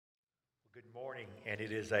Good morning, and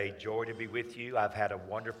it is a joy to be with you. I've had a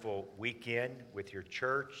wonderful weekend with your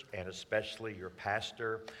church, and especially your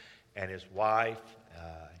pastor and his wife,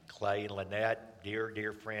 Clay and Lynette,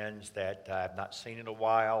 dear friends that I have not seen in a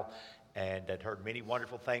while, and that heard many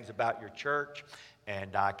wonderful things about your church.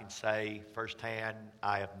 And I can say firsthand,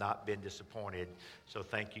 I have not been disappointed. So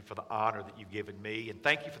thank you for the honor that you've given me, and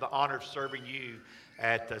thank you for the honor of serving you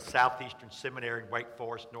at the Southeastern Seminary in Wake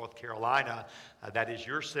Forest, North Carolina. That is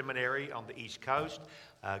your seminary on the East Coast.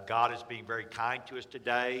 God is being very kind to us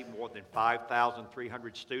today. More than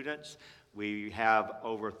 5,300 students. We have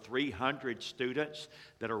over 300 students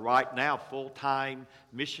that are right now full-time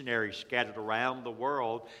missionaries scattered around the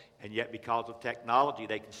world, and yet because of technology,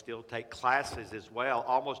 they can still take classes as well.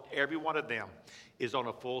 Almost every one of them is on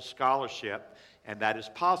a full scholarship, and that is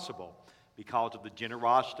possible because of the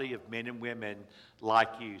generosity of men and women like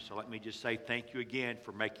you. So let me just say thank you again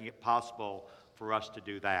for making it possible for us to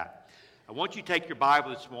do that. I want you to take your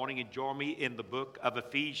Bible this morning and join me in the book of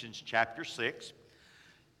Ephesians chapter 6.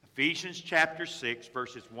 Ephesians chapter 6,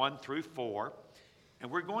 verses 1 through 4.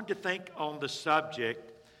 And we're going to think on the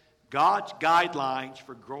subject, God's guidelines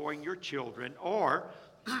for growing your children, or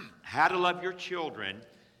how to love your children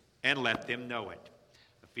and let them know it.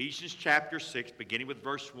 Ephesians chapter 6, beginning with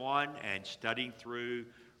verse 1 and studying through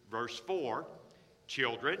verse 4.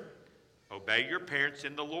 Children, obey your parents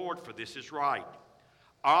in the Lord, for this is right.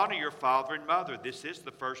 Honor your father and mother. This is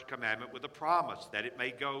the first commandment with a promise, that it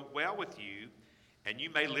may go well with you and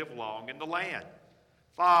you may live long in the land.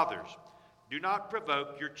 Fathers, do not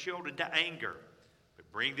provoke your children to anger, but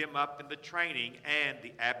bring them up in the training and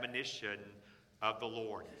the admonition of the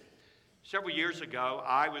Lord. Several years ago,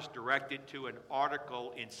 I was directed to an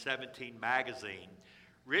article in 17 magazine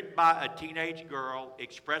written by a teenage girl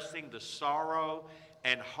expressing the sorrow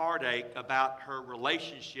and heartache about her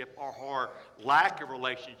relationship or her lack of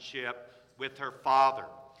relationship with her father.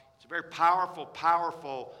 It's a very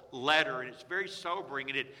powerful letter, and it's very sobering,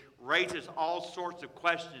 and it raises all sorts of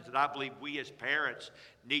questions that I believe we as parents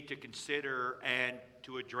need to consider and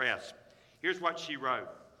to address. Here's what she wrote.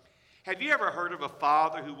 Have you ever heard of a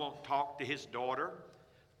father who won't talk to his daughter?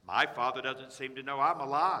 My father doesn't seem to know I'm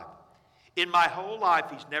alive. In my whole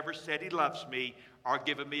life, he's never said he loves me or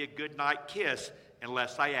given me a goodnight kiss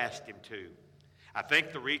unless I asked him to. I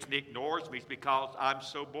think the reason he ignores me is because I'm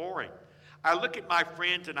so boring. I look at my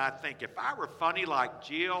friends and I think, if I were funny like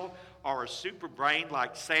Jill, or a super brain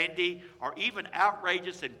like Sandy, or even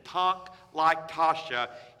outrageous and punk like Tasha,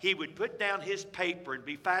 he would put down his paper and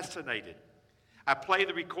be fascinated. I play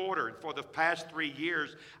the recorder, and for the past 3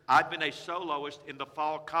 years, I've been a soloist in the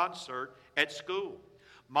fall concert at school.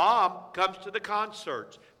 Mom comes to the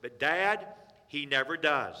concerts, but Dad, he never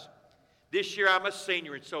does. This year I'm a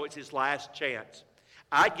senior, and so it's his last chance.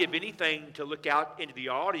 I'd give anything to look out into the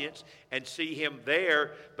audience and see him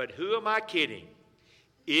there, but who am I kidding?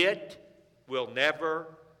 It will never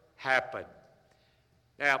happen.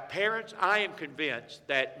 Now, parents, I am convinced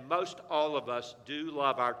that most all of us do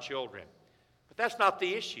love our children, but that's not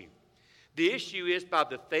the issue. The issue is by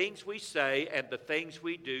the things we say and the things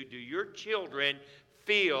we do your children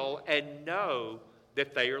feel and know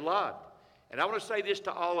that they are loved? And I want to say this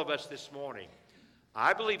to all of us this morning.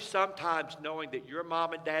 I believe sometimes knowing that your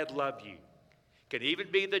mom and dad love you can even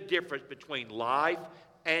be the difference between life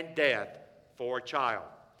and death for a child.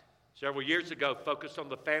 Several years ago, Focus on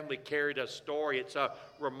the Family carried a story. It's a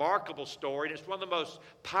remarkable story, and it's one of the most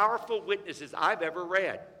powerful witnesses I've ever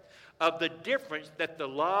read of the difference that the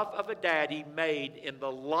love of a daddy made in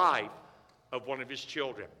the life of one of his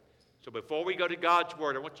children. So before we go to God's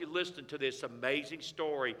Word, I want you to listen to this amazing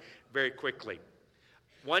story very quickly.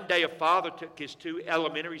 One day, a father took his 2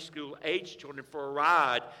 elementary school-aged children for a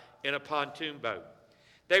ride in a pontoon boat.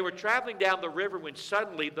 They were traveling down the river when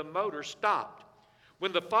suddenly the motor stopped.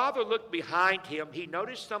 When the father looked behind him, he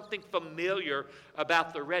noticed something familiar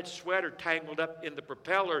about the red sweater tangled up in the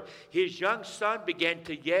propeller. His young son began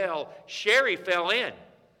to yell, "Sherry fell in."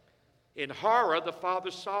 In horror, the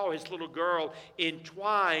father saw his little girl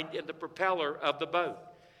entwined in the propeller of the boat.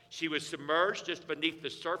 She was submerged just beneath the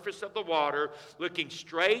surface of the water, looking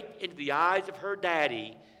straight into the eyes of her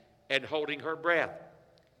daddy and holding her breath.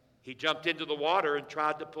 He jumped into the water and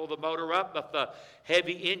tried to pull the motor up, but the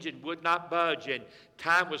heavy engine would not budge, and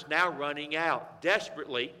time was now running out.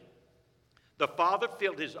 Desperately, the father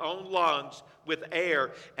filled his own lungs with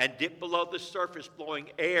air and dipped below the surface,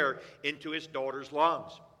 blowing air into his daughter's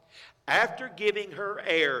lungs. After giving her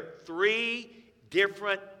air 3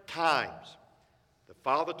 different times, the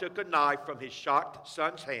father took a knife from his shocked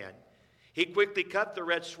son's hand. He quickly cut the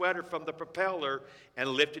red sweater from the propeller and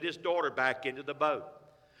lifted his daughter back into the boat.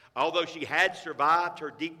 Although she had survived,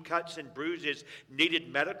 her deep cuts and bruises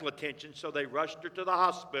needed medical attention, so they rushed her to the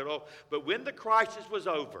hospital. But when the crisis was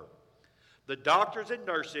over, the doctors and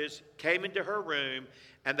nurses came into her room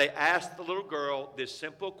and they asked the little girl this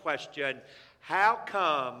simple question: how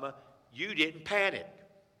come you didn't panic?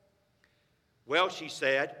 Well, she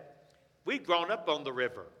said, we'd grown up on the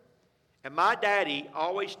river, and my daddy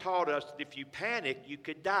always taught us that if you panic, you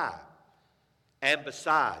could die. And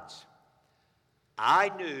besides,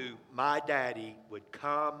 I knew my daddy would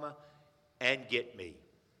come and get me.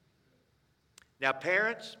 Now,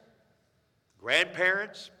 parents,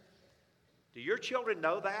 grandparents, do your children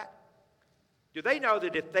know that? Do they know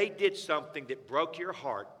that if they did something that broke your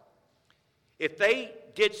heart, if they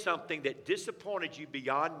did something that disappointed you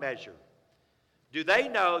beyond measure, do they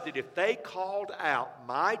know that if they called out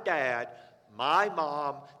my dad, my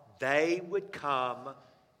mom, they would come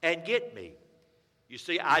and get me? You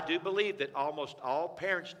see, I do believe that almost all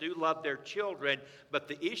parents do love their children, but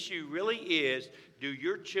the issue really is, do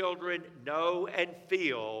your children know and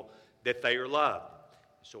feel that they are loved?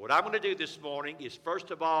 So what I'm going to do this morning is,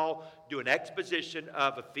 first of all, do an exposition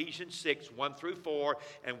of Ephesians 6, 1 through 4,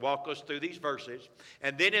 and walk us through these verses.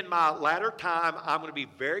 And then in my latter time, I'm going to be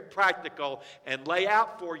very practical and lay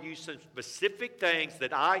out for you some specific things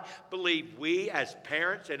that I believe we as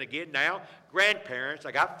parents, and again now, grandparents,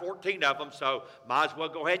 I got 14 of them, so might as well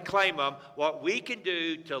go ahead and claim them, what we can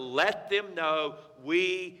do to let them know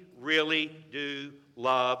we really do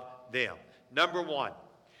love them. Number one,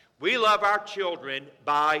 we love our children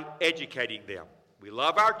by educating them. We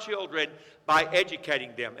love our children by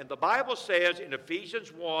educating them. And the Bible says in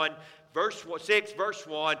Ephesians 1, verse 6, verse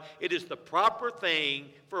 1, it is the proper thing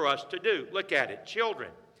for us to do. Look at it.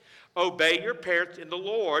 Children, obey your parents in the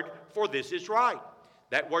Lord, for this is right.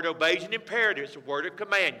 That word obey is an imperative. It's a word of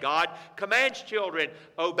command. God commands children,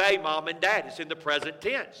 obey mom and dad. It's in the present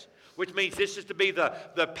tense, which means this is to be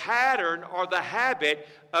the pattern or the habit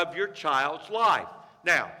of your child's life.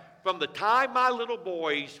 Now, from the time my little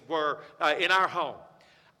boys were in our home,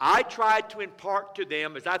 I tried to impart to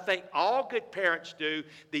them, as I think all good parents do,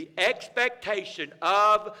 the expectation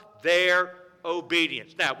of their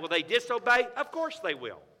obedience. Now, will they disobey? Of course they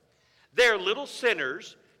will. They're little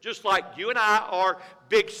sinners, just like you and I are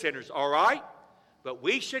big sinners, all right? But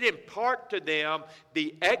we should impart to them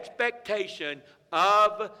the expectation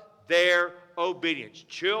of their obedience.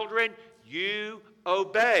 Children, you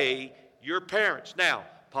obey your parents. Now,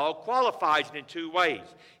 Paul qualifies it in two ways.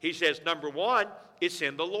 He says, number one, it's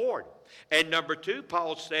in the Lord. And number two,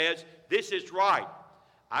 Paul says, this is right.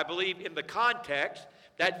 I believe in the context,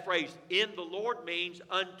 that phrase, in the Lord, means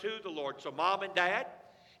unto the Lord. So mom and dad,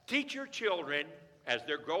 teach your children as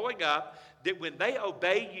they're growing up that when they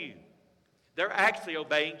obey you, they're actually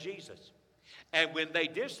obeying Jesus. And when they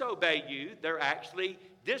disobey you, they're actually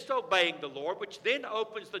disobeying the Lord, which then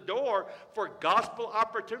opens the door for gospel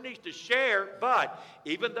opportunities to share. But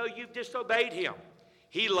even though you've disobeyed him,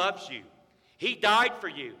 he loves you. He died for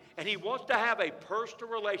you, and he wants to have a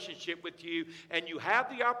personal relationship with you, and you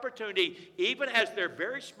have the opportunity, even as they're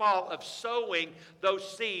very small, of sowing those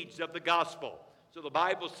seeds of the gospel. So the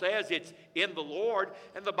Bible says it's in the Lord,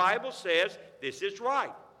 and the Bible says this is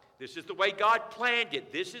right. This is the way God planned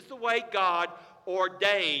it. This is the way God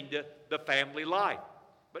ordained the family life.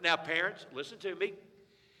 But now, parents, listen to me.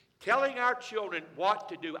 Telling our children what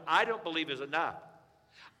to do, I don't believe is enough.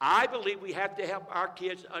 I believe we have to help our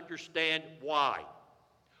kids understand why.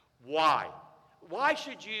 Why? Why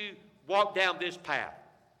should you walk down this path?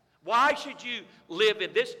 Why should you live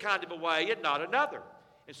in this kind of a way and not another?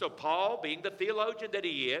 And so Paul, being the theologian that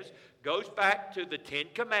he is, goes back to the 10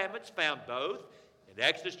 Commandments found both in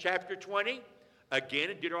Exodus chapter 20, again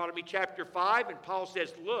in Deuteronomy chapter 5, and Paul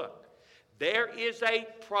says, look, there is a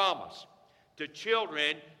promise to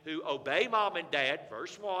children who obey mom and dad,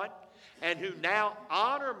 verse 1, and who now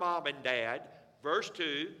honor mom and dad, verse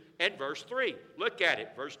 2 and verse 3. Look at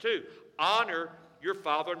it, verse 2. Honor your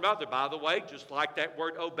father and mother. By the way, just like that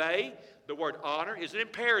word obey, the word honor is an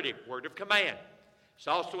imperative, word of command. It's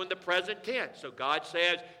also in the present tense. So God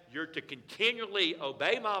says you're to continually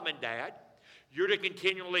obey mom and dad. You're to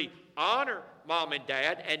continually honor mom and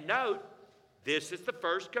dad. And note, this is the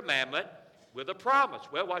first commandment with a promise.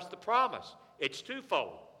 Well, what's the promise? It's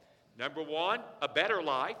twofold. Number one, a better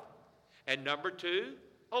life. And number two,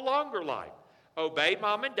 a longer life. Obey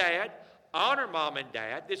mom and dad. Honor mom and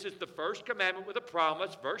dad. This is the first commandment with a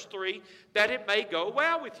promise, verse 3, that it may go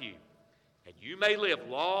well with you, and you may live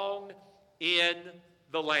long in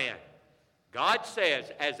the land. God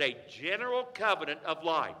says, as a general covenant of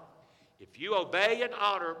life, if you obey and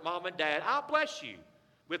honor mom and dad, I'll bless you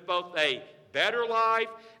with both a better life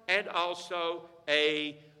and also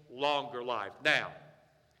a longer life. Now,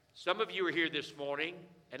 some of you are here this morning,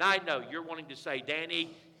 and I know you're wanting to say,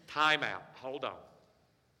 Danny, time out. Hold on.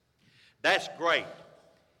 That's great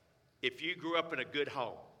if you grew up in a good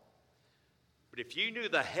home. But if you knew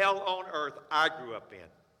the hell on earth I grew up in,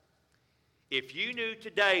 if you knew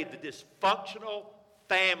today the dysfunctional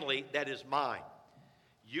family that is mine,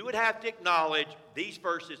 you would have to acknowledge these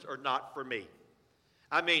verses are not for me.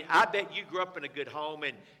 I mean, I bet you grew up in a good home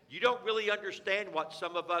and you don't really understand what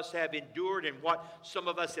some of us have endured and what some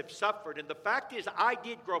of us have suffered. And the fact is, I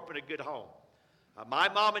did grow up in a good home. My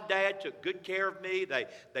mom and dad took good care of me.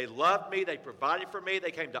 They loved me. They provided for me.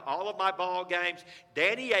 They came to all of my ball games.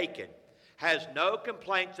 Danny Aiken has no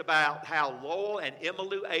complaints about how Lowell and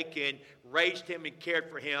Emmylou Aiken raised him and cared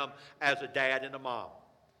for him as a dad and a mom.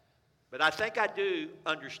 But I think I do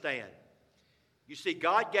understand. You see,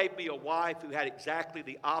 God gave me a wife who had exactly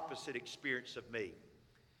the opposite experience of me.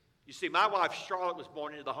 You see, my wife Charlotte was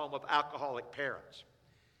born into the home of alcoholic parents.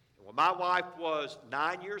 And when my wife was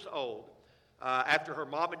 9 years old, after her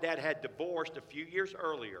mom and dad had divorced a few years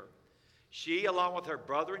earlier, she, along with her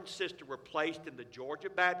brother and sister, were placed in the Georgia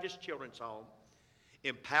Baptist Children's Home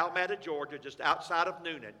in Palmetto, Georgia, just outside of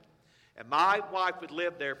Noonan. And my wife would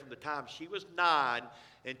live there from the time she was 9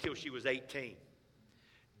 until she was 18.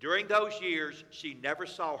 During those years, she never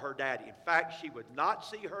saw her daddy. In fact, she would not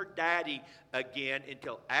see her daddy again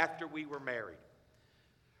until after we were married.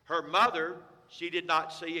 Her mother, she did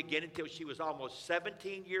not see again until she was almost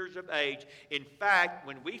 17 years of age. In fact,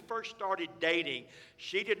 when we first started dating,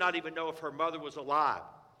 she did not even know if her mother was alive.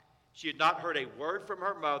 She had not heard a word from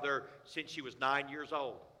her mother since she was 9 years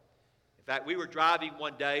old. In fact, we were driving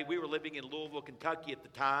one day. We were living in Louisville, Kentucky at the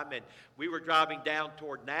time, and we were driving down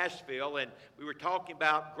toward Nashville, and we were talking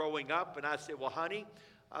about growing up, and I said, well, honey,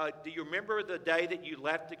 do you remember the day that you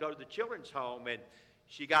left to go to the children's home? And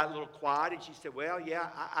she got a little quiet, and she said, well, yeah,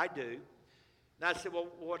 I do. And I said, well,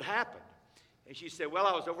 what happened? And she said, well,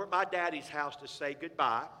 I was over at my daddy's house to say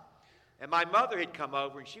goodbye, and my mother had come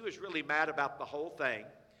over, and she was really mad about the whole thing.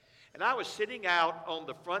 And I was sitting out on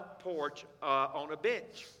the front porch on a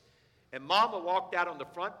bench. And Mama walked out on the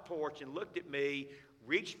front porch and looked at me,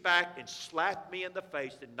 reached back and slapped me in the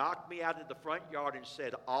face and knocked me out in the front yard and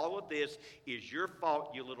said, all of this is your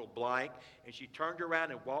fault, you little blank. And she turned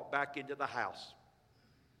around and walked back into the house.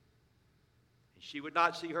 And she would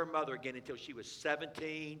not see her mother again until she was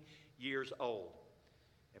 17 years old.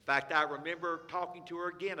 In fact, I remember talking to her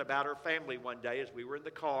again about her family one day as we were in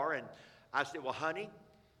the car. And I said, well, honey,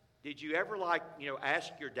 did you ever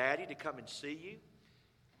ask your daddy to come and see you?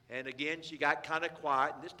 And again, she got kind of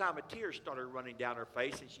quiet, and this time a tear started running down her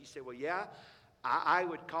face, and she said, well, yeah, I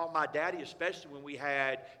would call my daddy, especially when we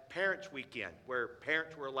had Parents Weekend, where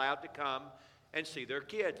parents were allowed to come and see their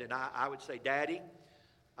kids. And I would say, Daddy,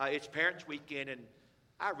 it's Parents Weekend, and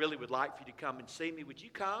I really would like for you to come and see me. Would you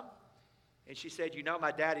come? And she said,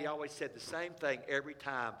 my daddy always said the same thing every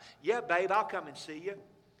time. Yeah, babe, I'll come and see you.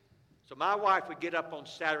 So my wife would get up on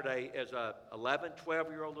Saturday as a 11,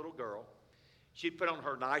 12-year-old little girl. She'd put on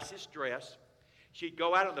her nicest dress. She'd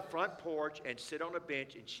go out on the front porch and sit on a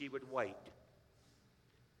bench, and she would wait.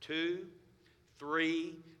 2,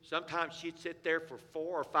 3, sometimes she'd sit there for 4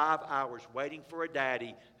 or 5 hours waiting for a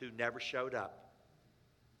daddy who never showed up.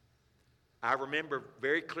 I remember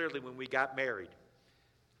very clearly when we got married.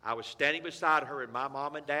 I was standing beside her in my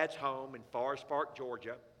mom and dad's home in Forest Park,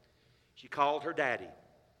 Georgia. She called her daddy.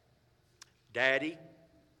 Daddy,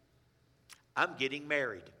 I'm getting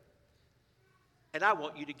married, and I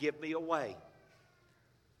want you to give me away.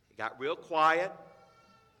 It got real quiet.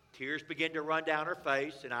 Tears began to run down her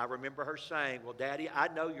face, and I remember her saying, well, Daddy, I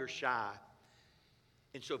know you're shy,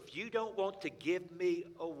 and so if you don't want to give me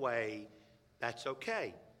away, that's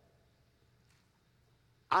okay.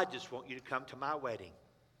 I just want you to come to my wedding.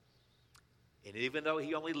 And even though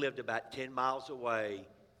he only lived about 10 miles away,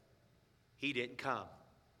 he didn't come.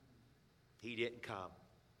 He didn't come.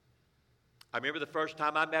 I remember the first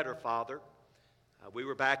time I met her father. We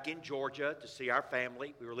were back in Georgia to see our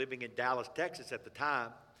family. We were living in Dallas, Texas at the time.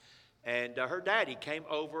 And her daddy came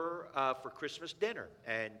over for Christmas dinner.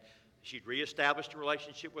 And she'd reestablished a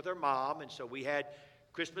relationship with her mom. And so we had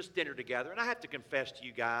Christmas dinner together. And I have to confess to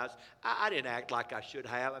you guys, I didn't act like I should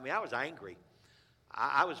have. I mean, I was angry.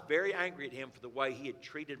 I was very angry at him for the way he had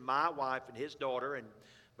treated my wife and his daughter.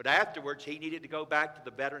 But afterwards, he needed to go back to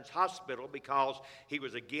the Veterans Hospital because he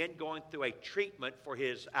was again going through a treatment for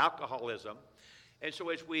his alcoholism. And so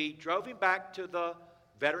as we drove him back to the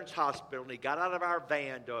Veterans Hospital, and he got out of our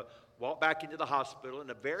van to walk back into the hospital in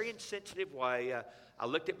a very insensitive way, I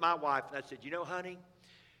looked at my wife and I said, honey,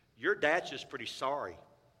 your dad's just pretty sorry.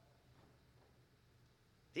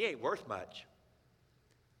 He ain't worth much.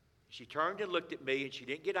 She turned and looked at me, and she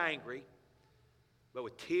didn't get angry, but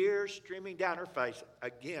with tears streaming down her face,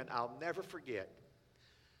 again, I'll never forget.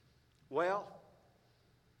 Well,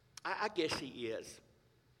 I guess he is.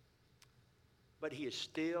 But he is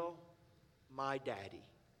still my daddy.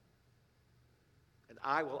 And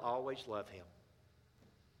I will always love him.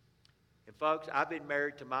 And folks, I've been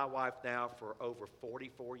married to my wife now for over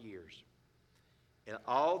 44 years. In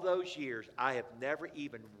all those years, I have never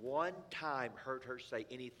even one time heard her say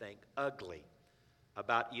anything ugly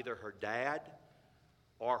about either her dad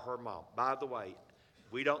or her mom. By the way,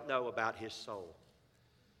 we don't know about his soul.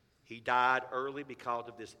 He died early because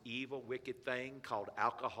of this evil, wicked thing called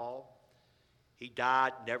alcohol. He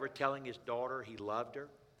died never telling his daughter he loved her.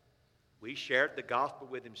 We shared the gospel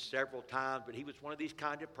with him several times, but he was one of these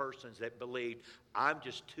kind of persons that believed, I'm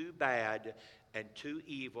just too bad and too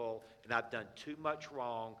evil, and I've done too much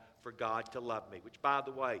wrong for God to love me. Which, by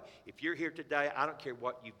the way, if you're here today, I don't care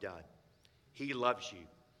what you've done. He loves you.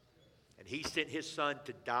 And he sent his son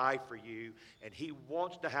to die for you, and he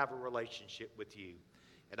wants to have a relationship with you.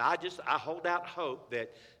 And I hold out hope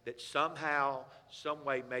that somehow, some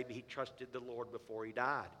way, maybe he trusted the Lord before he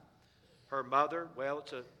died. Her mother, well,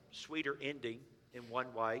 it's a sweeter ending in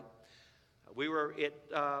one way. We were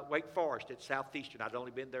at Wake Forest at Southeastern. I'd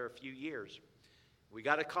only been there a few years. We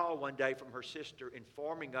got a call one day from her sister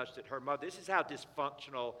informing us that her mother, this is how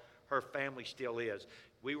dysfunctional her family still is.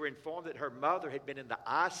 We were informed that her mother had been in the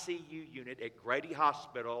ICU unit at Grady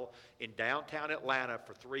Hospital in downtown Atlanta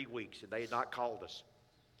for 3 weeks, and they had not called us.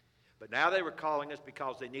 But now they were calling us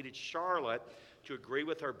because they needed Charlotte to agree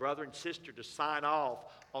with her brother and sister to sign off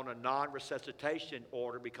on a non-resuscitation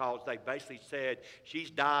order because they basically said she's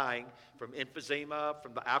dying from emphysema,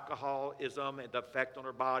 from the alcoholism and the effect on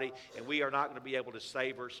her body, and we are not going to be able to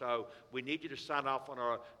save her, so we need you to sign off on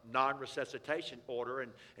a non-resuscitation order.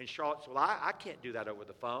 And Charlotte said, well, I can't do that over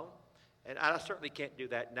the phone, and I certainly can't do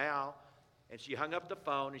that now. And she hung up the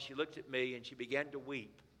phone, and she looked at me, and she began to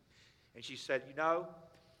weep. And she said, you know,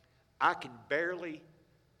 I can barely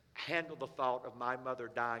handle the thought of my mother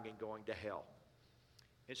dying and going to hell.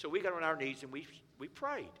 And so we got on our knees and we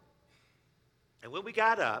prayed. And when we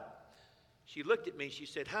got up, she looked at me and she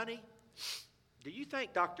said, honey, do you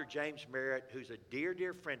think Dr. James Merritt, who's a dear,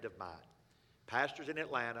 dear friend of mine, pastors in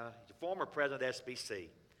Atlanta, he's a former president of SBC,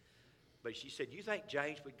 but she said, you think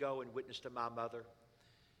James would go and witness to my mother?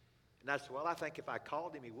 And I said, well, I think if I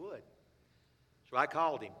called him, he would. So I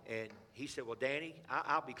called him, and he said, well, Danny,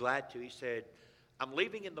 I'll be glad to. He said, I'm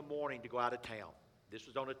leaving in the morning to go out of town. This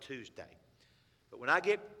was on a Tuesday. But when I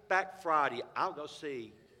get back Friday, I'll go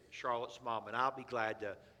see Charlotte's mom, and I'll be glad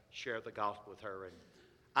to share the gospel with her. And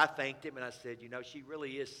I thanked him, and I said, you know, she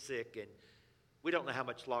really is sick, and we don't know how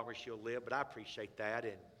much longer she'll live, but I appreciate that.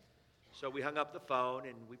 And so we hung up the phone,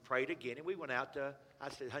 and we prayed again, and we went out I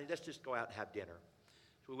said, honey, let's just go out and have dinner.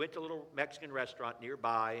 So we went to a little Mexican restaurant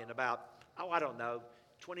nearby, and about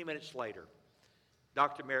 20 minutes later,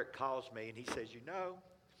 Dr. Merritt calls me, and he says, you know,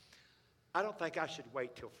 I don't think I should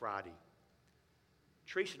wait till Friday.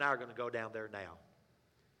 Teresa and I are going to go down there now.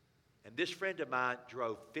 And this friend of mine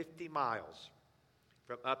drove 50 miles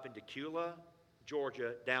from up in Decula,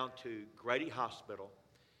 Georgia, down to Grady Hospital.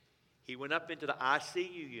 He went up into the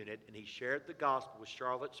ICU unit, and he shared the gospel with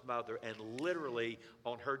Charlotte's mother, and literally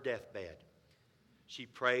on her deathbed, she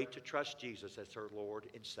prayed to trust Jesus as her Lord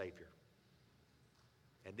and Savior.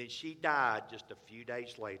 And then she died just a few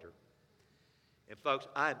days later. And folks,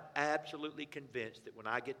 I'm absolutely convinced that when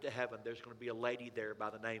I get to heaven, there's going to be a lady there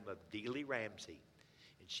by the name of Dealey Ramsey.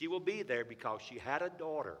 And she will be there because she had a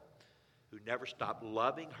daughter who never stopped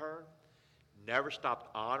loving her, never stopped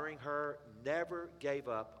honoring her, never gave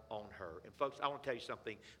up on her. And folks, I want to tell you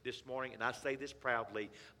something this morning, and I say this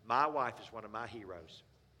proudly. My wife is one of my heroes.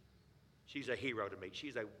 She's a hero to me.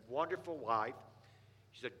 She's a wonderful wife.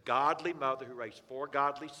 She's a godly mother who raised 4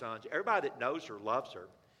 godly sons. Everybody that knows her loves her.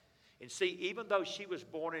 And see, even though she was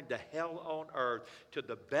born into hell on earth, to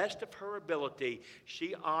the best of her ability,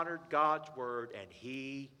 she honored God's word, and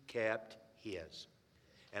he kept his.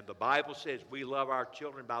 And the Bible says we love our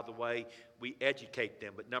children by the way we educate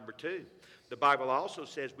them. But number 2, the Bible also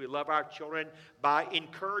says we love our children by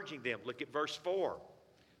encouraging them. Look at verse 4.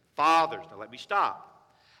 Fathers. Now let me stop.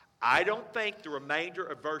 I don't think the remainder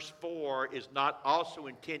of verse 4 is not also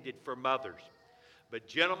intended for mothers. But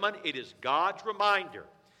gentlemen, it is God's reminder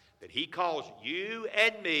that he calls you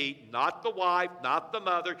and me, not the wife, not the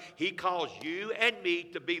mother, he calls you and me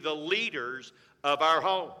to be the leaders of our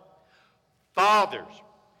home. Fathers,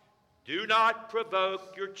 do not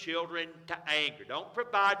provoke your children to anger. Don't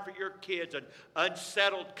provide for your kids an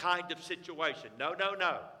unsettled kind of situation. No.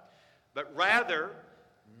 But rather,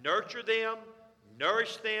 nurture them,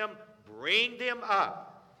 nourish them, bring them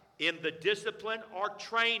up in the discipline or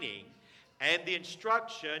training and the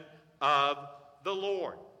instruction of the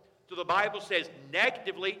Lord. So the Bible says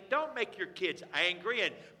negatively, don't make your kids angry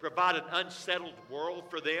and provide an unsettled world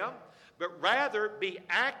for them, but rather be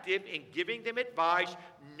active in giving them advice,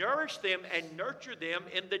 nourish them and nurture them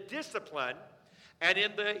in the discipline and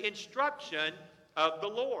in the instruction of the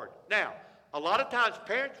Lord. Now, a lot of times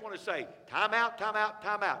parents want to say, time out, time out,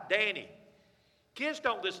 time out. Danny, kids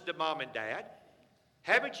don't listen to mom and dad.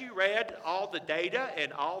 Haven't you read all the data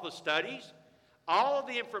and all the studies? All of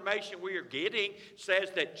the information we are getting says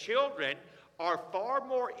that children are far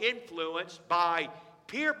more influenced by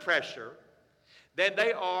peer pressure than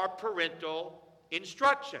they are parental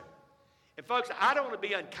instruction. And folks, I don't want to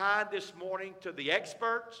be unkind this morning to the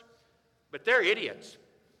experts, but they're idiots.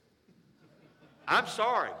 I'm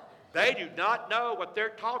sorry. They do not know what they're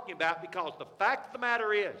talking about, because the fact of the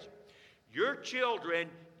matter is, your children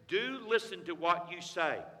do listen to what you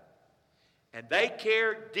say. And they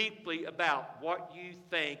care deeply about what you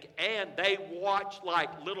think, and they watch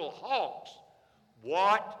like little hawks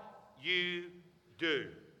what you do.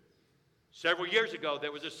 Several years ago,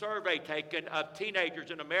 there was a survey taken of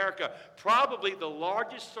teenagers in America, probably the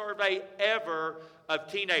largest survey ever of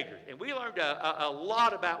teenagers. And we learned a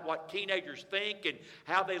lot about what teenagers think and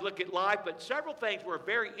how they look at life, but several things were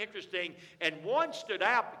very interesting, and one stood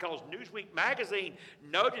out because Newsweek magazine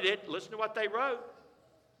noted it. Listen to what they wrote.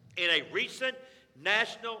 In a recent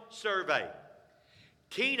national survey,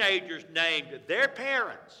 teenagers named their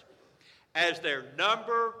parents as their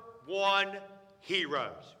number one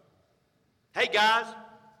heroes. Hey guys,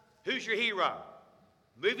 who's your hero?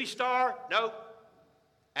 Movie star? Nope.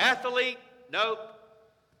 Athlete? Nope.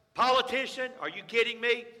 Politician? Are you kidding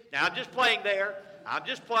me? Now I'm just playing there. I'm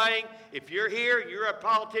just playing. If you're here and you're a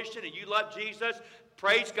politician and you love Jesus,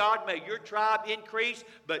 praise God, may your tribe increase.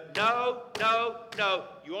 But no, no, no.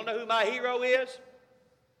 You want to know who my hero is?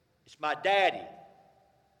 It's my daddy.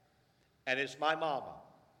 And it's my mama.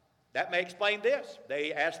 That may explain this.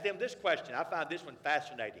 They asked them this question. I find this one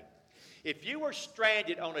fascinating. If you were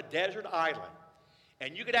stranded on a desert island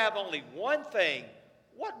and you could have only one thing,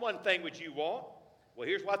 what one thing would you want? Well,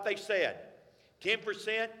 here's what they said.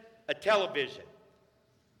 10% a television.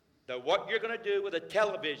 So what you're going to do with a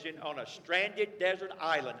television on a stranded desert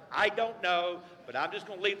island, I don't know, but I'm just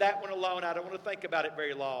going to leave that one alone. I don't want to think about it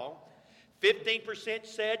very long. 15%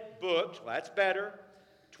 said books. Well, that's better.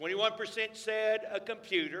 21% said a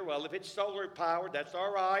computer. Well, if it's solar powered, that's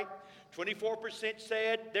all right. 24%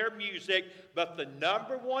 said their music, but the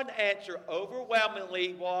number one answer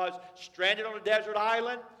overwhelmingly was stranded on a desert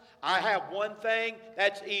island. I have one thing,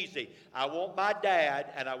 that's easy. I want my dad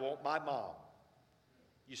and I want my mom.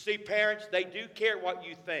 You see, parents, they do care what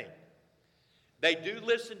you think. They do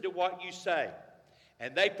listen to what you say.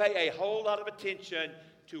 And they pay a whole lot of attention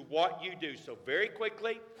to what you do. So very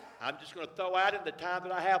quickly, I'm just going to throw out in the time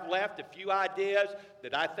that I have left a few ideas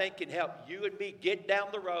that I think can help you and me get down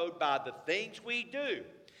the road by the things we do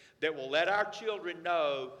that will let our children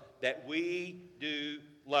know that we do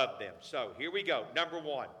love them. So here we go. Number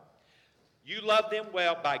one, you love them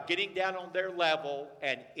well by getting down on their level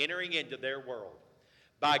and entering into their world.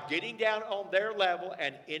 By getting down on their level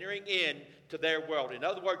and entering into their world. In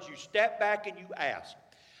other words, you step back and you ask,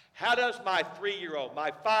 how does my 3-year-old,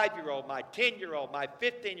 my 5-year-old, my 10-year-old, my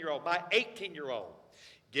 15-year-old, my 18-year-old,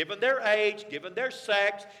 given their age, given their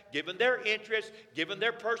sex, given their interests, given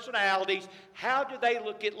their personalities, how do they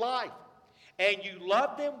look at life? And you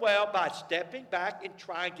love them well by stepping back and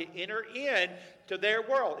trying to enter in to their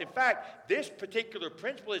world. In fact, this particular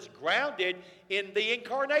principle is grounded in the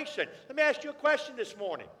incarnation. Let me ask you a question this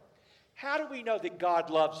morning. How do we know that God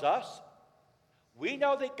loves us? We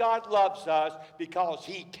know that God loves us because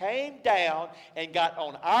He came down and got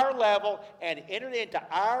on our level and entered into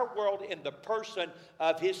our world in the person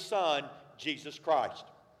of His Son, Jesus Christ.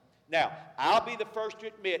 Now, I'll be the first to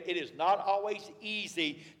admit it is not always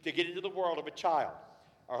easy to get into the world of a child.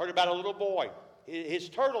 I heard about a little boy. His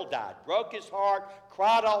turtle died, broke his heart,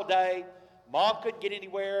 cried all day. Mom couldn't get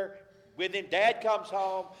anywhere with him. Dad comes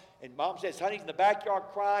home, and Mom says, honey, he's in the backyard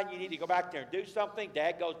crying. You need to go back there and do something.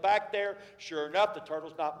 Dad goes back there. Sure enough, the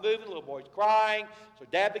turtle's not moving. The little boy's crying. So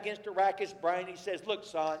Dad begins to rack his brain. He says, look,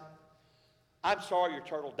 son, I'm sorry your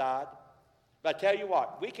turtle died. But I tell you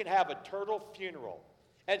what, we can have a turtle funeral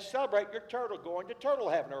and celebrate your turtle going to turtle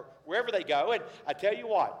heaven or wherever they go. And I tell you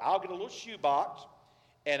what, I'll get a little shoebox,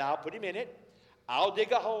 and I'll put him in it. I'll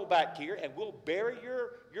dig a hole back here, and we'll bury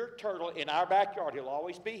your turtle in our backyard. He'll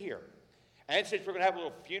always be here. And since we're going to have a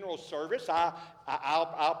little funeral service,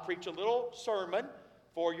 I'll preach a little sermon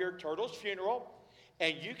for your turtle's funeral.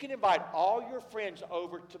 and you can invite all your friends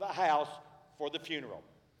over to the house for the funeral.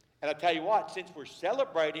 And I tell you what, since we're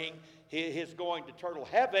celebrating his going to Turtle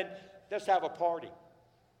Heaven, let's have a party.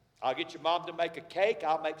 I'll get your mom to make a cake.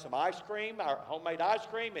 I'll make some ice cream, our homemade ice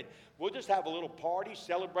cream, and we'll just have a little party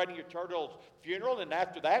celebrating your turtle's funeral. And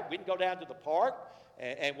after that, we can go down to the park,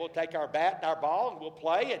 and we'll take our bat and our ball, and we'll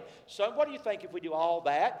play. And son, what do you think if we do all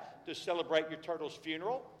that to celebrate your turtle's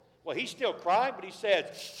funeral? Well, he's still crying, but he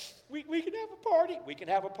says, we can have a party. We can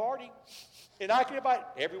have a party. And I can invite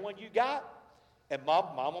everyone you got. And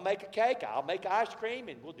mom will make a cake. I'll make ice cream,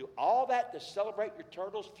 and we'll do all that to celebrate your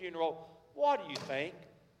turtle's funeral. What do you think?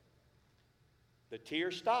 The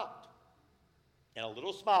tears stopped, and a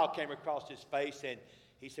little smile came across his face, and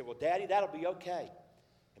he said, well, Daddy, that'll be okay.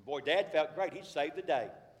 And boy, Dad felt great. He saved the day.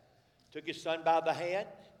 Took his son by the hand.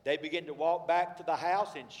 They began to walk back to the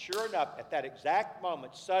house, and sure enough, at that exact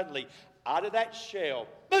moment, suddenly, out of that shell,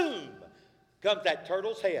 boom, comes that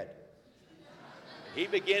turtle's head. He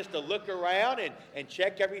begins to look around and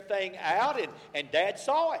check everything out, and Dad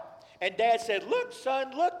saw it. And Dad said, look,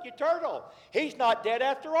 son, look, your turtle. He's not dead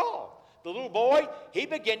after all. The little boy, he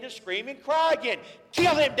began to scream and cry again.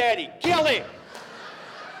 Kill him, Daddy, kill him.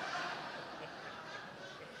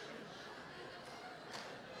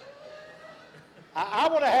 I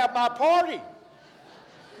want to have my party.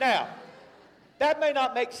 Now, that may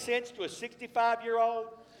not make sense to a 65-year-old.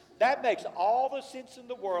 That makes all the sense in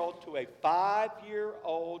the world to a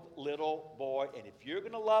 5-year-old little boy. And if you're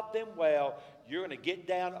going to love them well, you're going to get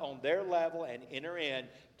down on their level and enter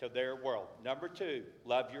into their world. Number 2,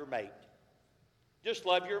 love your mate. Just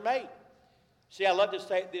love your mate. See, I love to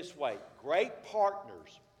say it this way. Great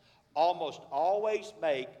partners almost always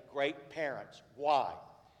make great parents. Why?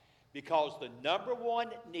 Because the number one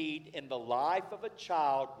need in the life of a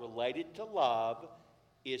child related to love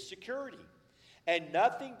is security. And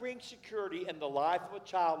nothing brings security in the life of a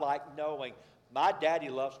child like knowing my daddy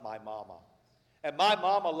loves my mama. And my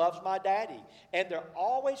mama loves my daddy. And they're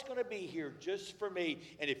always going to be here just for me.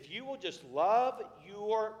 And if you will just love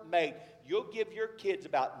your mate, you'll give your kids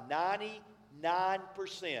about 99%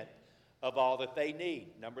 of all that they need.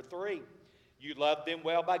 Number 3, you love them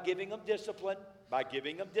well by giving them discipline. By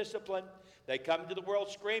giving them discipline. They come into the world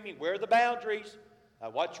screaming, where are the boundaries?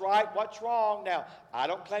 What's right, what's wrong? Now, I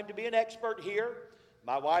don't claim to be an expert here.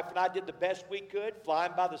 My wife and I did the best we could,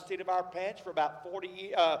 flying by the seat of our pants for about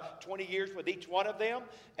 20 years with each one of them.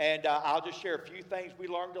 And I'll just share a few things we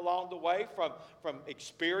learned along the way from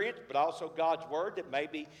experience, but also God's Word that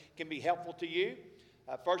maybe can be helpful to you.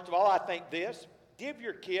 First of all, I think this. Give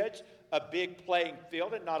your kids a big playing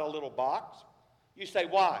field and not a little box. You say,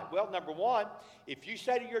 why? Well, number 1, if you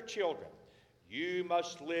say to your children, you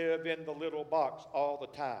must live in the little box all the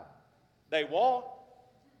time, they won't.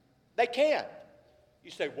 They can't.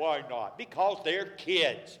 You say, why not? Because they're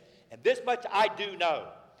kids. And this much I do know.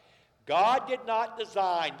 God did not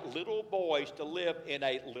design little boys to live in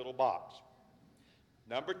a little box.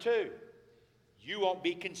 Number 2, you won't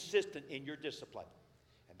be consistent in your discipline.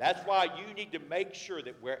 And that's why you need to make sure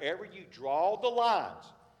that wherever you draw the lines,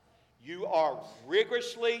 you are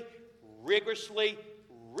rigorously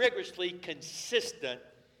consistent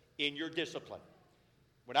in your discipline.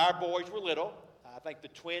 When our boys were little, I think the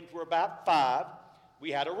twins were about 5, we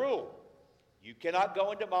had a rule. You cannot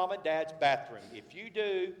go into mom and dad's bathroom. If you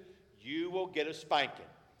do, you will get a spanking.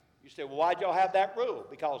 You say, well, why'd y'all have that rule?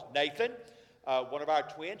 Because Nathan, one of our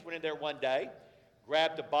twins, went in there one day,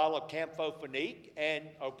 grabbed a bottle of Campho-Phenique and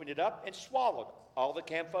opened it up and swallowed all the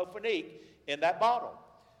Campho-Phenique in that bottle.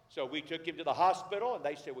 So we took him to the hospital, and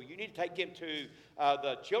they said, well, you need to take him to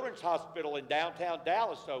the Children's Hospital in downtown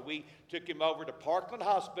Dallas. So we took him over to Parkland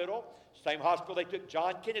Hospital, same hospital they took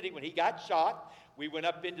John Kennedy when he got shot. We went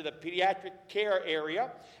up into the pediatric care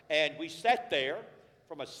area, and we sat there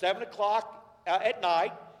from 7 o'clock at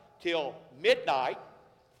night till midnight.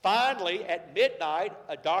 Finally, at midnight,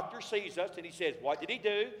 a doctor sees us, and he says, what did he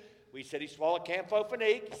do? We said he swallowed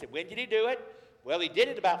Campho-Phenique. He said, when did he do it? Well, he did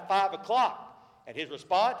it about 5 o'clock. And his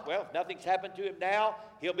response, well, if nothing's happened to him now,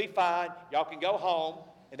 he'll be fine. Y'all can go home.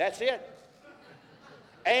 And that's it.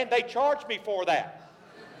 And they charged me for that.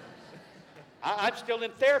 I'm still in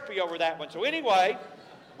therapy over that one. So anyway,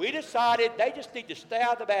 we decided they just need to stay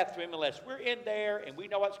out of the bathroom unless we're in there and we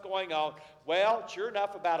know what's going on. Well, sure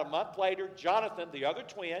enough, about a month later, Jonathan, the other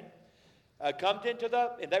twin, comes into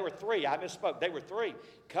and they were 3, I misspoke, they were 3,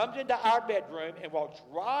 comes into our bedroom and walks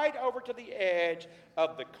right over to the edge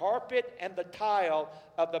of the carpet and the tile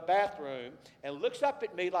of the bathroom and looks up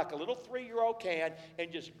at me like a little 3-year-old can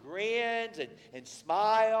and just grins and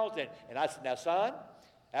smiles. And I said, now, son,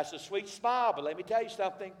 that's a sweet smile, but let me tell you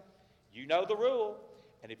something. You know the rule.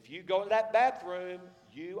 And if you go in that bathroom,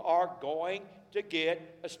 you are going to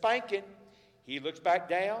get a spanking. He looks back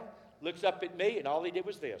down, looks up at me, and all he did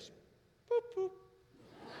was this. Boop, boop.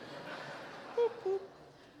 Boop, boop.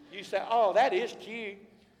 You say, oh, that is cute.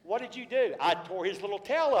 What did you do? I tore his little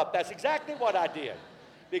tail up. That's exactly what I did.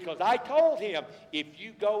 Because I told him, if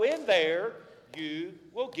you go in there, you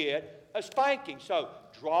will get a spanking. So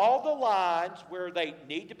draw the lines where they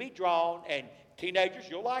need to be drawn. And teenagers,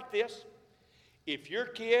 you'll like this. If your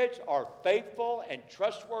kids are faithful and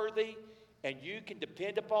trustworthy and you can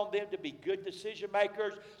depend upon them to be good decision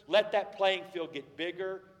makers, let that playing field get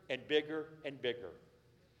bigger and bigger and bigger.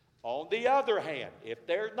 On the other hand, if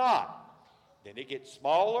they're not, then it gets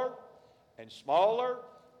smaller and smaller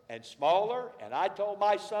and smaller. And I told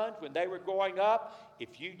my sons when they were growing up,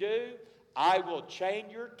 if you do, I will chain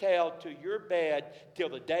your tail to your bed till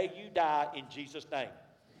the day you die in Jesus' name.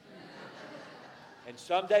 And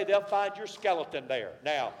someday they'll find your skeleton there.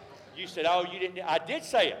 Now, you said, oh, you didn't. I did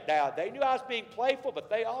say it. Now, they knew I was being playful, but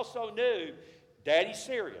they also knew Daddy's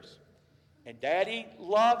serious. And Daddy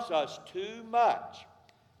loves us too much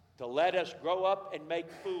to let us grow up and make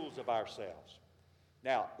fools of ourselves.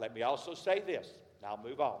 Now, let me also say this. Now, I'll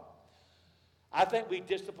move on. I think we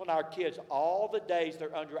discipline our kids all the days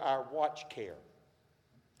they're under our watch care.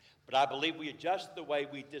 But I believe we adjust the way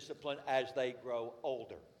we discipline as they grow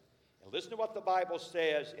older. And listen to what the Bible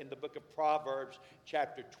says in the book of Proverbs,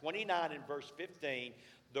 chapter 29 and verse 15.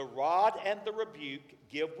 The rod and the rebuke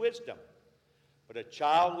give wisdom, but a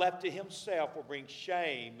child left to himself will bring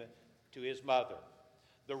shame to his mother.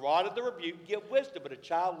 The rod and the rebuke give wisdom, but a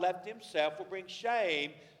child left to himself will bring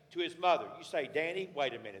shame to his mother. You say, Danny,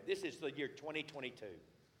 wait a minute. This is the year 2022.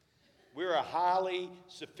 We're a highly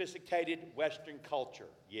sophisticated Western culture.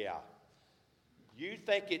 Yeah. You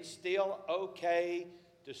think it's still okay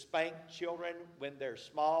to spank children when they're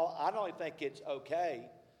small? I don't only think it's okay.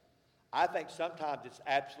 I think sometimes it's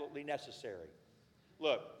absolutely necessary.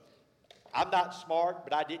 Look, I'm not smart,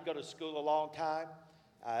 but I did go to school a long time.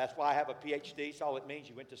 That's why I have a PhD. So all it means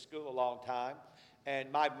you went to school a long time.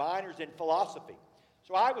 And my minor's in philosophy.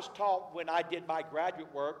 So I was taught when I did my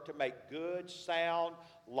graduate work to make good, sound,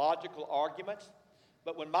 logical arguments.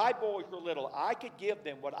 But when my boys were little, I could give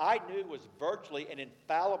them what I knew was virtually an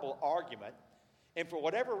infallible argument. And for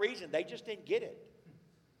whatever reason, they just didn't get it.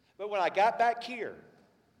 But when I got back here,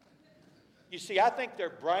 you see, I think their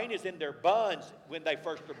brain is in their buns when they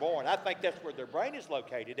first are born. I think that's where their brain is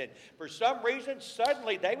located. And for some reason,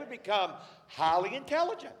 suddenly they would become highly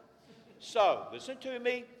intelligent. So, listen to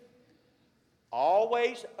me.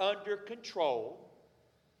 Always under control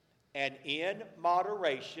and in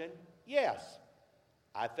moderation, yes.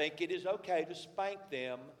 I think it is okay to spank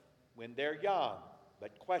them when they're young.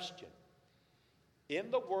 But question,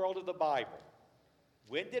 in the world of the Bible,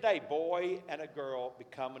 when did a boy and a girl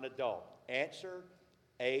become an adult? Answer,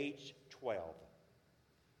 age 12.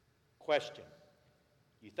 Question,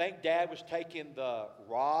 you think Dad was taking the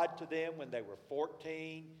rod to them when they were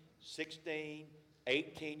 14, 16,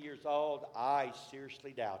 18 years old? I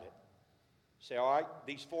seriously doubt it. Say, all right,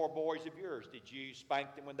 these 4 boys of yours, did you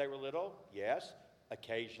spank them when they were little? Yes,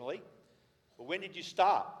 occasionally. But when did you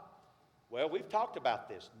stop? Well, we've talked about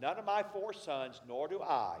this. None of my 4 sons, nor do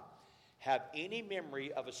I, have any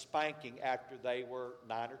memory of a spanking after they were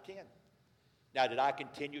 9 or 10. Now, did I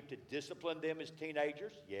continue to discipline them as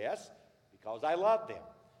teenagers? Yes, because I loved them.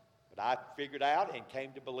 But I figured out and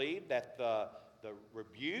came to believe that the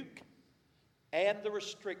rebuke and the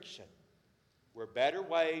restriction were better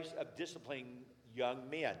ways of disciplining young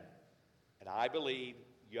men, and I believe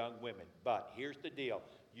young women. But here's the deal.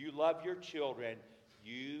 You love your children,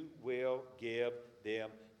 you will give them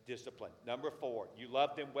discipline. Number 4, you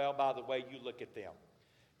love them well by the way you look at them.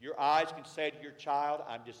 Your eyes can say to your child,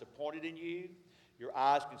 I'm disappointed in you. Your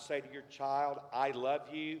eyes can say to your child, I love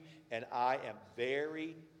you, and I am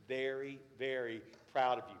very, very, very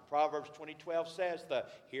proud of you. Proverbs 20:12 says, the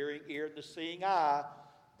hearing ear and the seeing eye,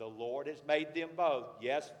 the Lord has made them both.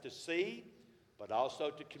 Yes, to see, but also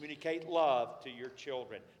to communicate love to your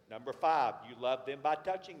children. Number 5, you love them by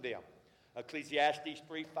touching them. Ecclesiastes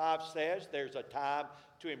 3:5 says there's a time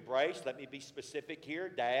to embrace. Let me be specific here.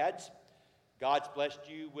 Dads, God's blessed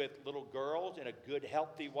you with little girls in a good,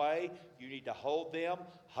 healthy way. You need to hold them,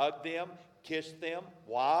 hug them, kiss them.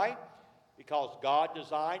 Why? Because God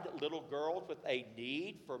designed little girls with a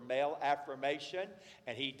need for male affirmation,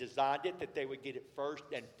 and He designed it that they would get it first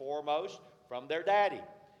and foremost from their daddy.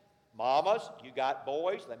 Mamas, you got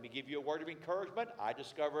boys. Let me give you a word of encouragement. I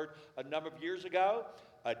discovered a number of years ago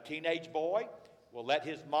a teenage boy will let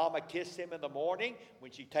his mama kiss him in the morning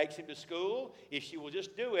when she takes him to school if she will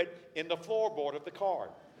just do it in the floorboard of the car.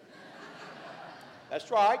 That's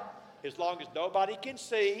right. As long as nobody can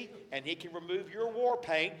see and he can remove your war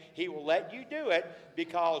paint, he will let you do it,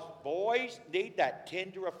 because boys need that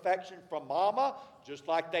tender affection from mama, just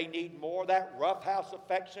like they need more of that roughhouse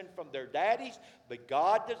affection from their daddies. But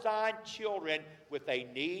God designed children with a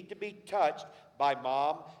need to be touched by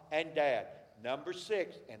mom and dad. Number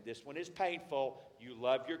 6, and this one is painful, you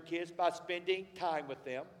love your kids by spending time with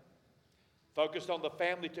them. Focused on the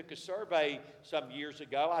Family took a survey some years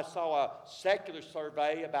ago. I saw a secular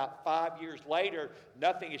survey about 5 years later.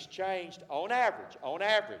 Nothing has changed. On average,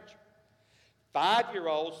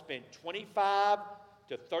 5-year-olds spend 25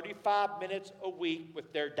 to 35 minutes a week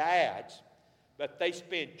with their dads, but they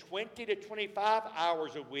spend 20 to 25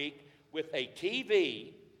 hours a week with a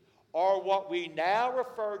TV, or what we now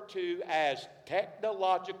refer to as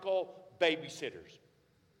technological babysitters.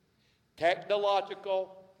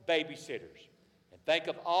 Technological babysitters. And think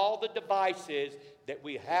of all the devices that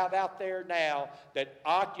we have out there now that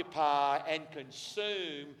occupy and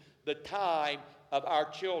consume the time of our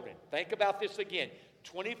children. Think about this again.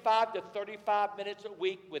 25 to 35 minutes a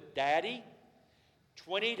week with daddy,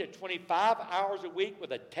 20 to 25 hours a week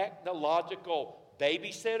with a technological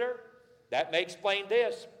babysitter. That may explain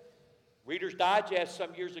this. Reader's Digest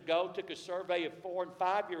some years ago took a survey of 4 and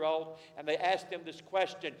 5-year-olds, and they asked them this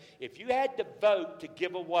question: if you had to vote to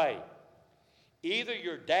give away either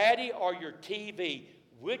your daddy or your TV,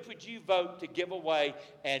 which would you vote to give away?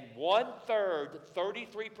 And 1/3,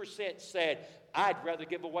 33% said, I'd rather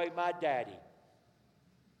give away my daddy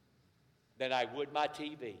than I would my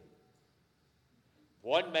TV.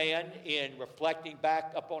 One man, in reflecting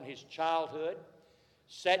back upon his childhood,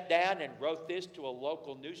 sat down and wrote this to a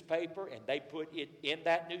local newspaper, and they put it in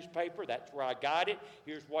that newspaper. That's where I got it.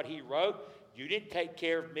 Here's what he wrote: you didn't take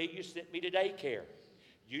care of me, you sent me to daycare.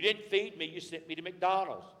 You didn't feed me, you sent me to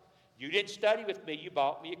McDonald's. You didn't study with me, you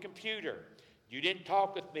bought me a computer. You didn't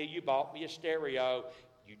talk with me, you bought me a stereo.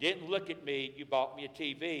 You didn't look at me, you bought me a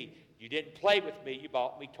TV. You didn't play with me, you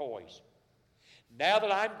bought me toys. Now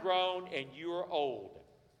that I'm grown and you are old,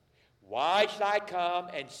 why should I come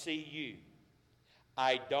and see you?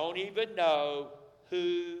 I don't even know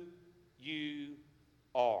who you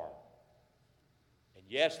are. And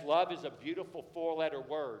yes, love is a beautiful 4-letter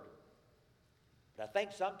word. But I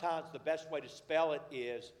think sometimes the best way to spell it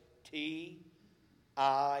is T-I-M-E.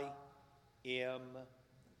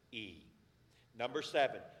 Number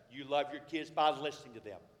 7, you love your kids by listening to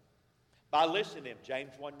them. By listening to them.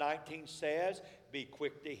 James 1:19 says, be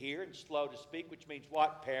quick to hear and slow to speak, which means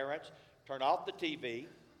what, parents? Turn off the TV.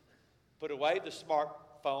 Put away the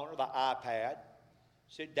smartphone or the iPad.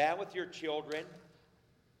 Sit down with your children,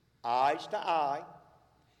 eyes to eye,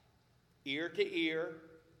 ear to ear,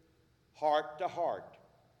 heart to heart.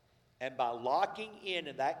 And by locking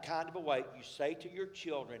in that kind of a way, you say to your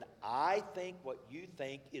children, I think what you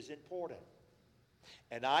think is important.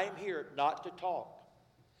 And I am here not to talk.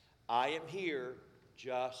 I am here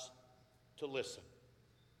just to listen.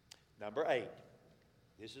 Number 8.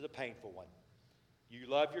 This is a painful one. You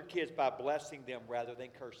love your kids by blessing them rather than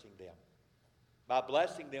cursing them. By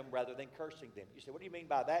blessing them rather than cursing them. You say, what do you mean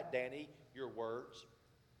by that, Danny? Your words.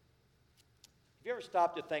 Have you ever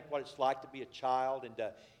stopped to think what it's like to be a child and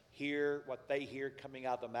to hear what they hear coming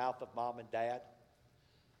out of the mouth of mom and dad?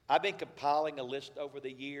 I've been compiling a list over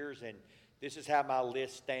the years, and this is how my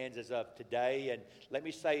list stands as of today. And let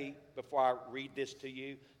me say, before I read this to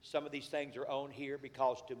you, some of these things are on here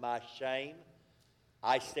because, to my shame,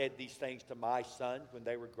 I said these things to my sons when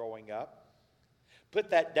they were growing up. Put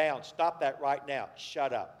that down. Stop that right now.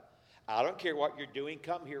 Shut up. I don't care what you're doing.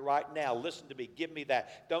 Come here right now. Listen to me. Give me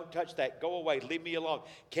that. Don't touch that. Go away. Leave me alone.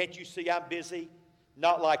 Can't you see I'm busy?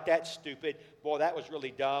 Not like that, stupid. Boy, that was really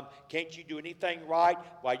dumb. Can't you do anything right?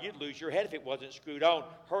 Why, you'd lose your head if it wasn't screwed on.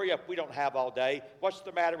 Hurry up. We don't have all day. What's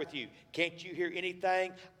the matter with you? Can't you hear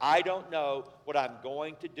anything? I don't know what I'm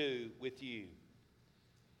going to do with you.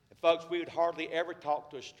 And folks, we would hardly ever talk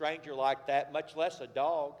to a stranger like that, much less a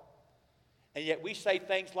dog. And yet we say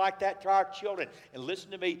things like that to our children. And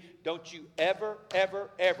listen to me, don't you ever, ever,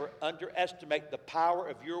 ever underestimate the power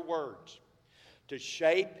of your words to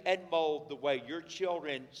shape and mold the way your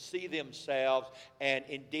children see themselves and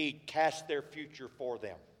indeed cast their future for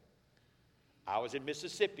them. I was in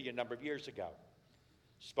Mississippi a number of years ago.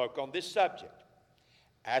 Spoke on this subject.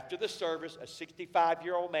 After the service, a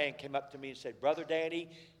 65-year-old man came up to me and said, Brother Danny,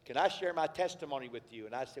 can I share my testimony with you?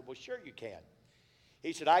 And I said, well, sure you can.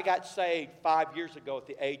 He said, I got saved 5 years ago at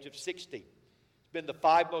the age of 60. It's been the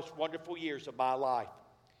 5 most wonderful years of my life.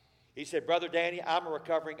 He said, Brother Danny, I'm a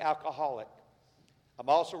recovering alcoholic. I'm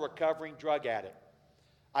also a recovering drug addict.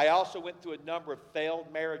 I also went through a number of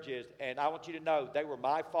failed marriages, and I want you to know they were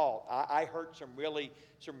my fault. I hurt some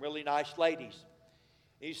really nice ladies.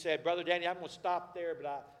 And he said, Brother Danny, I'm going to stop there,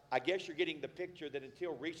 but I guess you're getting the picture that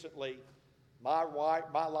until recently, my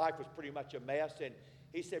life was pretty much a mess. And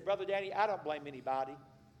he said, Brother Danny, I don't blame anybody.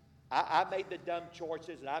 I made the dumb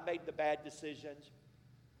choices, and I made the bad decisions.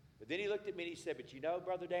 But then he looked at me and he said, but you know,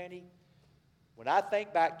 Brother Danny, when I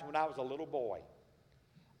think back to when I was a little boy,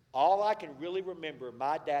 all I can really remember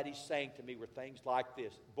my daddy saying to me were things like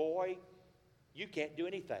this. Boy, you can't do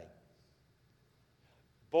anything.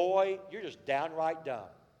 Boy, you're just downright dumb.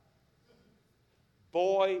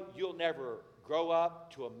 Boy, you'll never grow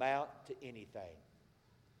up to amount to anything.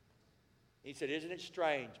 He said, isn't it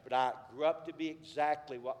strange, but I grew up to be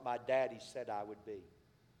exactly what my daddy said I would be.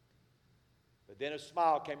 But then a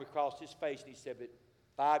smile came across his face, and he said, but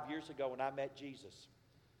 5 years ago when I met Jesus,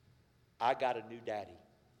 I got a new daddy.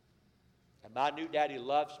 And my new daddy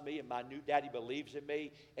loves me, and my new daddy believes in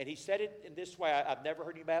me. And he said it in this way. I've never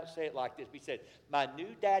heard anybody else say it like this. He said, my new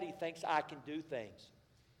daddy thinks I can do things.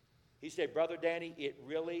 He said, Brother Danny, it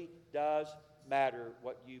really does matter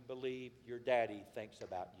what you believe your daddy thinks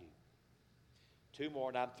about you. 2 more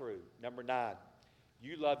and I'm through. Number 9,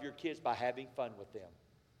 you love your kids by having fun with them.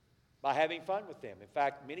 By having fun with them. In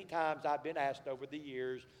fact, many times I've been asked over the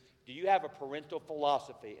years, do you have a parental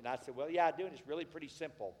philosophy? And I said, well, yeah, I do, and it's really pretty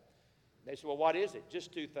simple. And they said, well, what is it?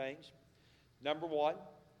 Just 2 things. Number 1,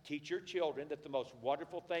 teach your children that the most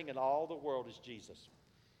wonderful thing in all the world is Jesus.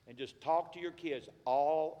 And just talk to your kids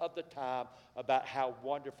all of the time about how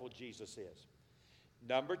wonderful Jesus is.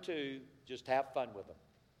 Number 2, just have fun with them.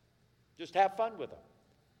 Just have fun with them.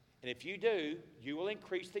 And if you do, you will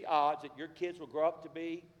increase the odds that your kids will grow up to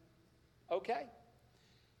be okay.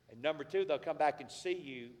 And number 2, they'll come back and see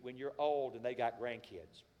you when you're old and they got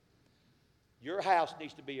grandkids. Your house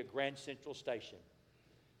needs to be a Grand Central Station.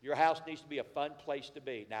 Your house needs to be a fun place to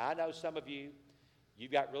be. Now, I know some of you,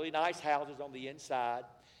 you've got really nice houses on the inside,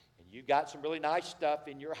 and you've got some really nice stuff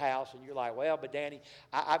in your house, and you're like, well, but Danny,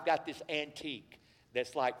 I've got this antique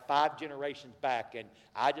that's like 5 generations back, and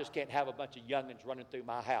I just can't have a bunch of youngins running through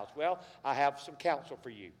my house. Well, I have some counsel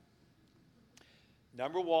for you.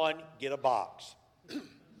 Number 1, get a box.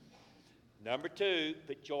 Number 2,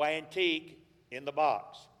 put your antique in the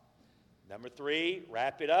box. Number 3,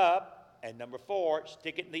 wrap it up. And number 4,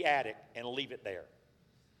 stick it in the attic and leave it there.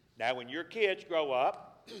 Now, when your kids grow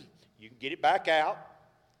up, you can get it back out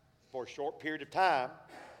for a short period of time,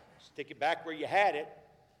 stick it back where you had it.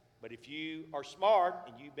 But if you are smart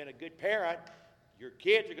and you've been a good parent, your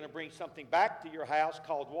kids are going to bring something back to your house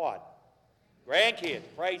called what? Grandkids.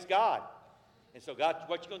 Praise God. And so God,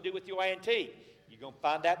 what you going to do with your antique? You're going to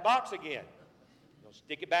find that box again. You're going to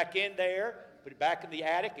stick it back in there, put it back in the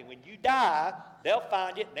attic, and when you die, they'll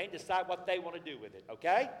find it and they decide what they want to do with it,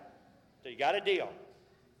 okay? So you got a deal.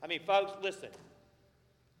 I mean, folks, listen.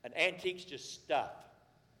 An antique's just stuff.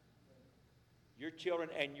 Your children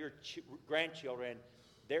and your grandchildren,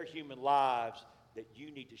 they're human lives that you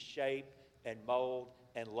need to shape and mold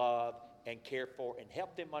and love and care for and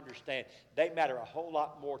help them understand they matter a whole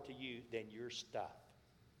lot more to you than your stuff.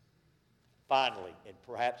 Finally, and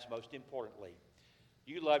perhaps most importantly,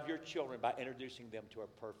 you love your children by introducing them to a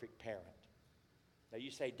perfect parent. Now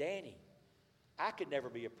you say, Danny, I could never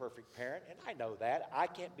be a perfect parent, and I know that. I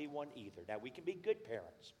can't be one either. Now, we can be good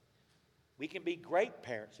parents. We can be great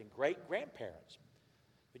parents and great grandparents.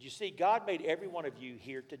 But you see, God made every one of you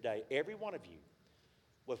here today, every one of you,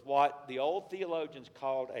 with what the old theologians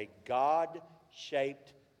called a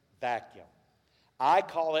God-shaped vacuum. I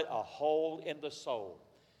call it a hole in the soul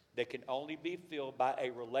that can only be filled by a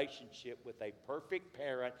relationship with a perfect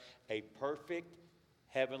parent, a perfect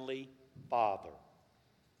heavenly Father.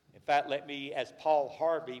 In fact, let me, as Paul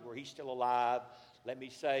Harvey, where he's still alive, let me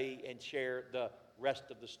say and share the rest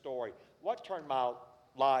of the story. What turned my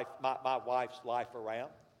wife's life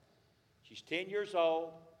around? She's 10 years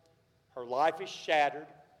old. Her life is shattered.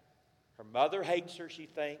 Her mother hates her, she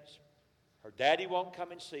thinks. Her daddy won't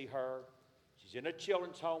come and see her. She's in a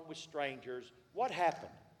children's home with strangers. What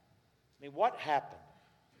happened? I mean, what happened?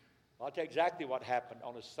 Well, I'll tell you exactly what happened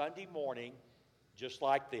on a Sunday morning just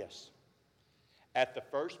like this. At the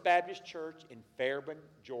First Baptist Church in Fairburn,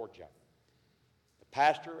 Georgia, the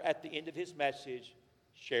pastor at the end of his message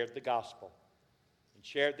shared the gospel and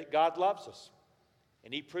shared that God loves us.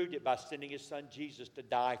 And he proved it by sending his son Jesus to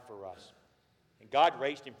die for us. And God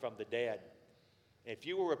raised him from the dead. And if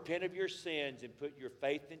you will repent of your sins and put your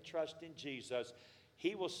faith and trust in Jesus,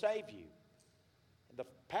 he will save you. And the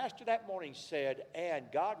pastor that morning said, and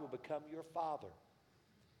God will become your father.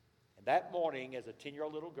 And that morning, as a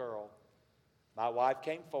 10-year-old little girl, my wife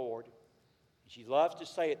came forward. She loves to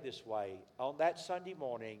say it this way. On that Sunday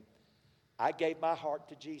morning, I gave my heart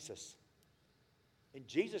to Jesus. And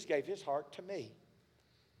Jesus gave his heart to me.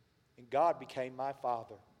 And God became my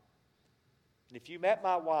Father. And if you met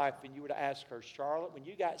my wife and you were to ask her, Charlotte, when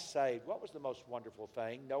you got saved, what was the most wonderful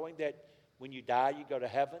thing? Knowing that when you die, you go to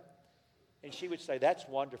heaven? And she would say, that's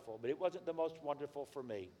wonderful, but it wasn't the most wonderful for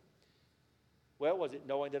me. Well, was it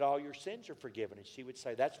knowing that all your sins are forgiven? And she would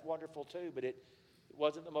say, that's wonderful too, but it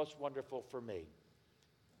wasn't the most wonderful for me.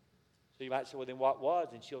 So you might say, well, then what was?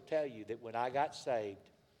 And she'll tell you that when I got saved,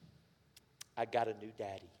 I got a new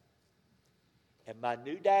daddy. And my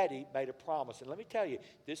new daddy made a promise. And let me tell you,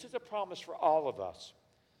 this is a promise for all of us.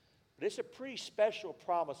 But it's a pretty special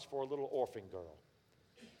promise for a little orphan girl.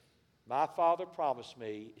 My father promised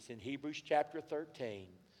me, it's in Hebrews chapter 13,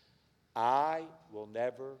 I will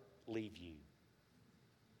never leave you.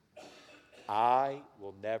 I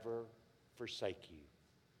will never forsake you.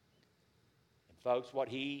 And folks, what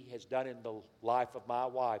he has done in the life of my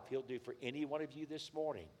wife, he'll do for any one of you this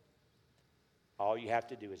morning. All you have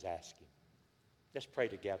to do is ask him. Let's pray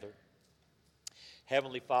together.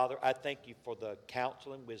 Heavenly Father, I thank you for the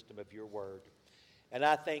counsel and wisdom of your word. And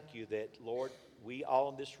I thank you that, Lord, we all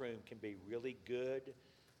in this room can be really good,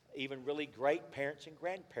 even really great parents and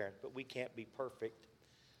grandparents, but we can't be perfect.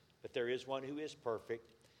 But there is one who is perfect,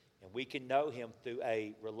 and we can know him through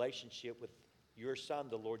a relationship with your Son,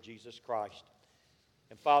 the Lord Jesus Christ.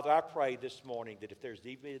 And Father, I pray this morning that if there's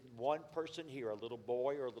even one person here, a little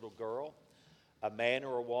boy or a little girl, a man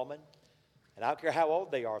or a woman, and I don't care how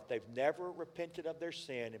old they are, if they've never repented of their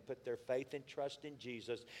sin and put their faith and trust in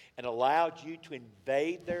Jesus and allowed you to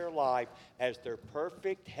invade their life as their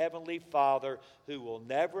perfect heavenly Father who will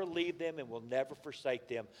never leave them and will never forsake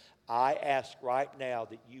them, I ask right now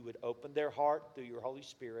that you would open their heart through your Holy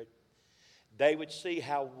Spirit. They would see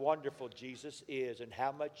how wonderful Jesus is and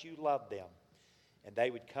how much you love them. And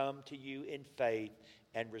they would come to you in faith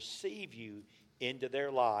and receive you into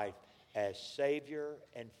their life as Savior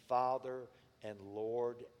and Father and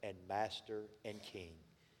Lord and Master and King.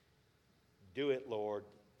 Do it, Lord,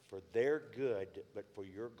 for their good, but for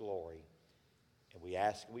your glory. And we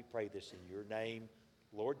ask and we pray this in your name,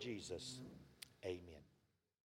 Lord Jesus. Amen.